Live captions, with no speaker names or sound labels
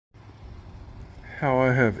how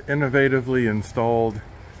I have innovatively installed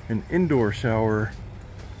an indoor shower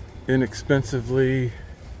inexpensively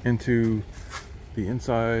into the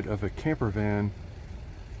inside of a camper van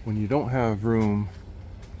when you don't have room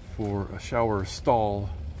for a shower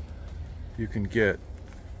stall. You can get,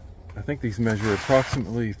 I think these measure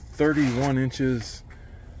approximately 31 inches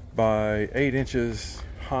by 8 inches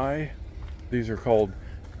high. These are called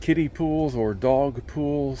kiddie pools or dog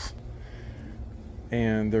pools,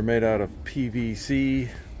 and they're made out of PVC.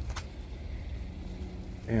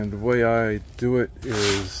 And the way I do it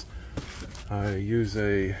is I use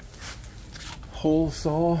a hole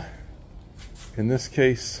saw, in this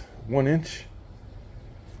case 1 inch,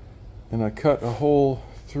 and I cut a hole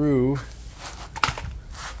through,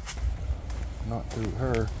 not through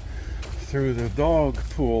her, through the dog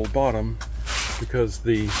pool bottom, because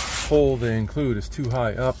the hole they include is too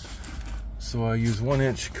high up. So I use 1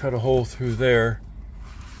 inch, cut a hole through there,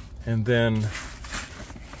 and then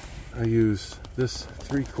I use this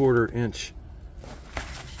 3/4 inch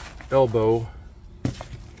elbow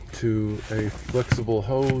to a flexible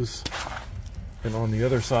hose, and on the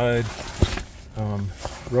other side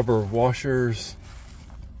rubber washers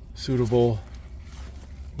suitable.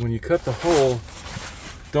 When you cut the hole,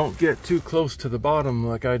 don't get too close to the bottom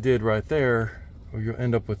like I did right there, or you'll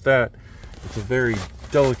end up with that. It's a very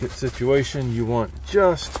delicate situation. You want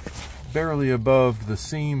just barely above the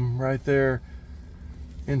seam right there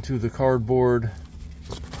into the cardboard,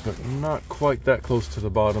 but not quite that close to the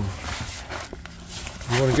bottom.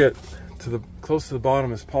 You want to get to the close to the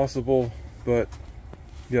bottom as possible, but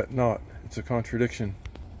yet not. It's a contradiction.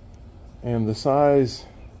 And the size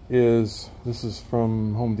is, this is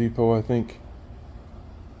from Home Depot, I think,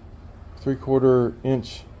 3/4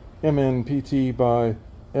 inch MNPT by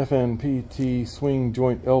FNPT swing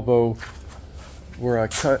joint elbow, where I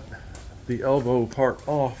cut the elbow part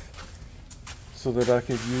off so that I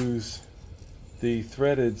could use the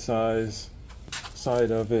threaded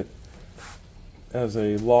side of it as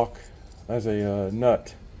a lock, as a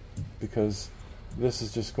nut, because this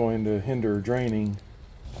is just going to hinder draining.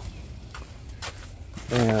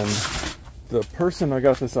 And the person I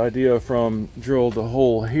got this idea from drilled a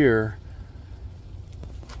hole here,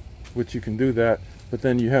 which you can do that, but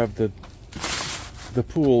then you have the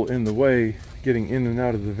pool in the way getting in and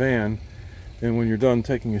out of the van, and when you're done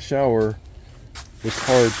taking a shower, it's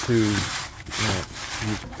hard to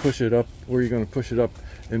you push it up. Where are you going to push it up?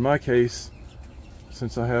 In my case,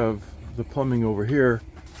 since I have the plumbing over here,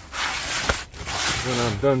 when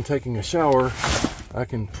I'm done taking a shower, I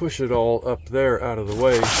can push it all up there out of the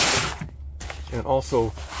way. And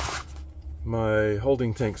also my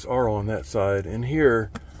holding tanks are on that side, and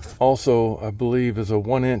here also I believe is a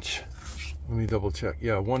 1 inch, let me double check,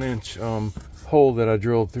 yeah, 1 inch hole that I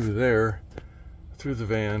drilled through there, through the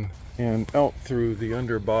van and out through the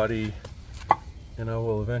underbody, and I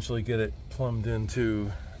will eventually get it plumbed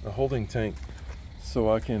into the holding tank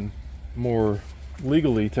so I can more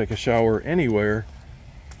legally take a shower anywhere.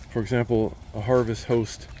 For example, a Harvest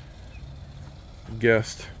Host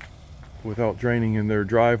guest, without draining in their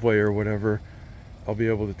driveway or whatever, I'll be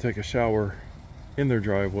able to take a shower in their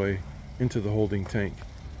driveway into the holding tank,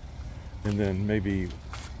 and then maybe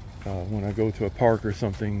when I go to a park or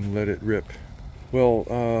something, let it rip. Well,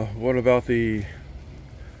 what about the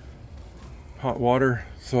hot water?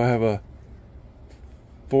 So I have a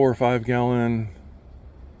 4 or 5 gallon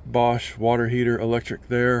Bosch water heater, electric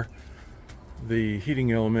there. The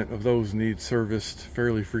heating element of those needs serviced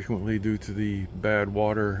fairly frequently due to the bad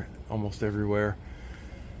water almost everywhere.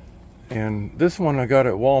 And this one I got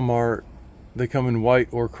at Walmart. They come in white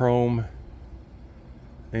or chrome,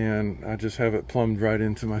 and I just have it plumbed right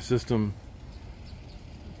into my system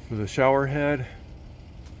for the shower head.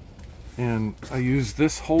 And I use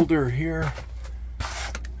this holder here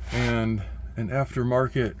and an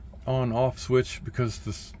aftermarket on-off switch, because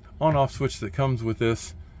this on-off switch that comes with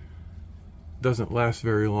this doesn't last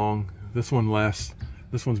very long. This one lasts.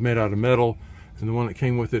 This one's made out of metal, and the one that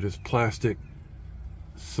came with it is plastic.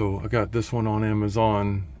 So I got this one on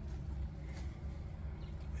Amazon.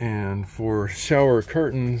 And for shower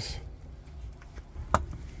curtains,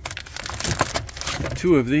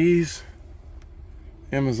 2 of these.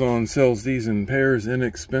 Amazon sells these in pairs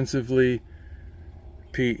inexpensively.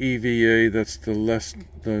 PEVA, that's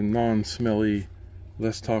the non-smelly,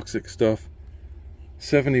 less toxic stuff.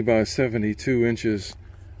 70 by 72 inches.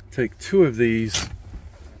 Take 2 of these,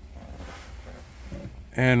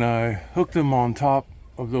 and I hooked them on top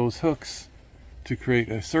of those hooks to create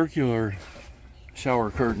a circular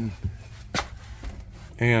shower curtain.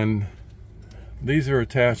 And these are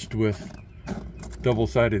attached with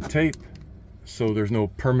double-sided tape, so there's no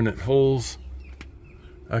permanent holes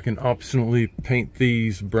I can optionally paint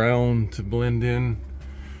these brown to blend in,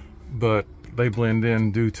 but they blend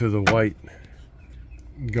in due to the white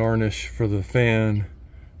garnish for the fan,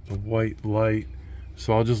 the white light.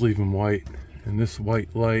 So I'll just leave them white, and this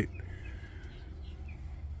white light.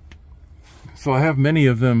 So I have many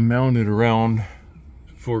of them mounted around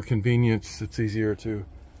for convenience. It's easier to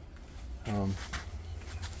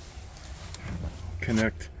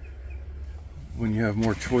connect when you have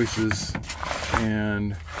more choices.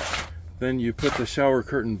 And then you put the shower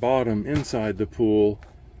curtain bottom inside the pool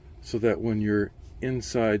so that when you're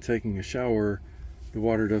inside taking a shower, the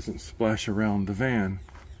water doesn't splash around the van.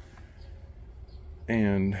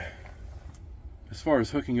 And as far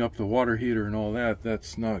as hooking up the water heater and all that,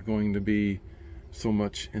 that's not going to be so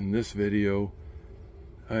much in this video.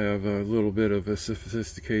 I have a little bit of a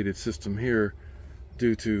sophisticated system here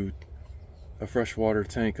due to a freshwater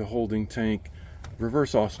tank, a holding tank,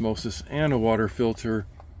 reverse osmosis, and a water filter,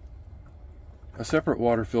 a separate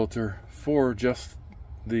water filter for just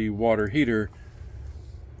the water heater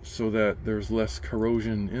so that there's less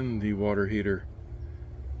corrosion in the water heater,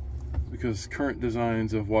 because current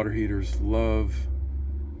designs of water heaters love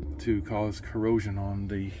to cause corrosion on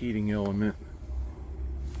the heating element.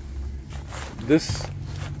 This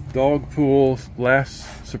dog pool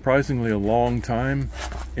lasts surprisingly a long time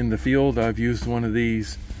in the field. I've used one of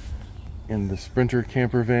these in the Sprinter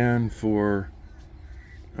camper van for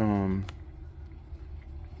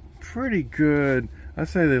pretty good. I'd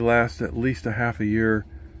say they last at least a half a year,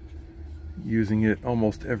 using it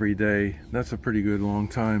almost every day. That's a pretty good long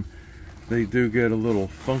time. They do get a little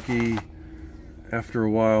funky after a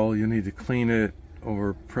while. You need to clean it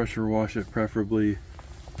or pressure wash it, preferably.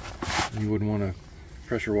 You wouldn't want to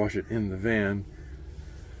pressure wash it in the van.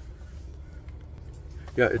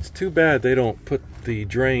 Yeah, it's too bad they don't put the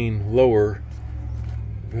drain lower.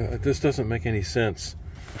 This doesn't make any sense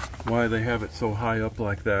why they have it so high up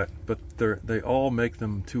like that, but they all make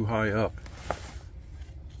them too high up.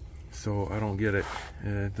 So I don't get it.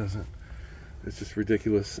 It doesn't, it's just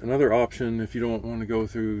ridiculous. Another option, if you don't want to go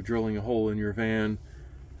through drilling a hole in your van,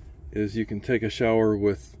 is you can take a shower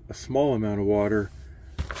with a small amount of water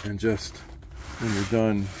and just, when you're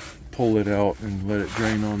done, pull it out and let it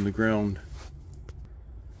drain on the ground.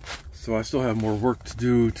 So I still have more work to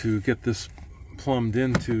do to get this plumbed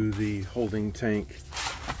into the holding tank.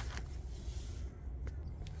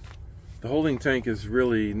 The holding tank is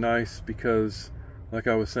really nice because, like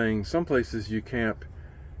I was saying, some places you camp,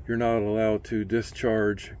 you're not allowed to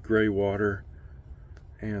discharge gray water,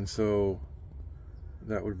 and so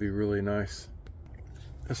that would be really nice.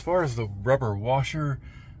 As far as the rubber washer,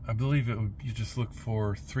 I believe you just look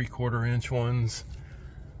for 3/4 inch ones.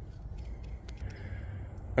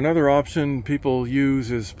 Another option people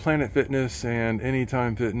use is Planet Fitness and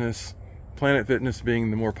Anytime Fitness. Planet Fitness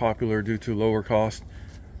being the more popular due to lower cost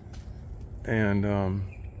and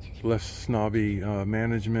less snobby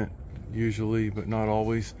management usually, but not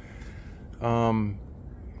always. But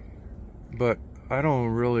I don't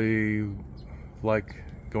really like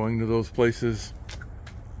going to those places,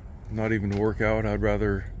 not even to work out. I'd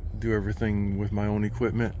rather do everything with my own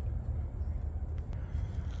equipment.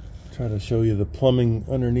 Try to show you the plumbing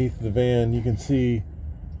underneath the van. You can see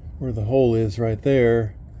where the hole is right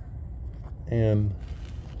there, and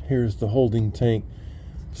here's the holding tank.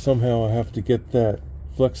 Somehow I have to get that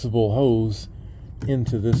flexible hose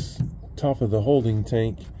into this top of the holding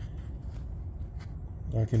tank.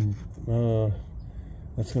 That's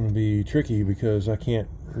going to be tricky because I can't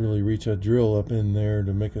really reach a drill up in there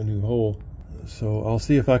to make a new hole. So I'll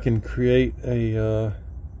see if I can create a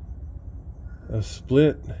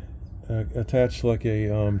split, attach like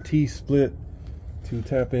a T-split to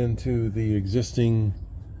tap into the existing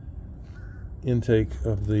intake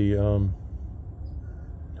of the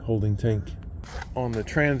holding tank. On the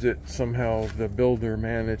Transit, somehow the builder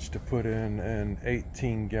managed to put in an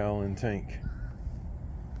 18-gallon tank.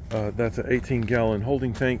 That's an 18-gallon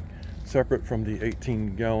holding tank, separate from the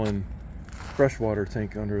 18-gallon freshwater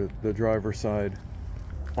tank under the driver's side.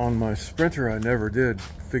 On my Sprinter, I never did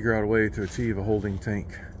figure out a way to achieve a holding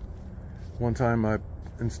tank. One time I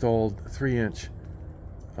installed 3-inch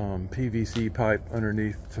PVC pipe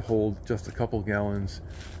underneath to hold just a couple gallons,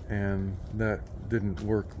 and that didn't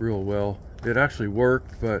work real well. It actually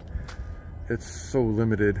worked, but it's so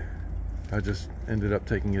limited, I just ended up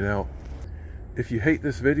taking it out. If you hate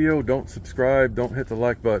this video, don't subscribe, don't hit the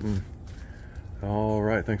like button.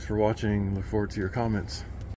 Alright, thanks for watching. Look forward to your comments.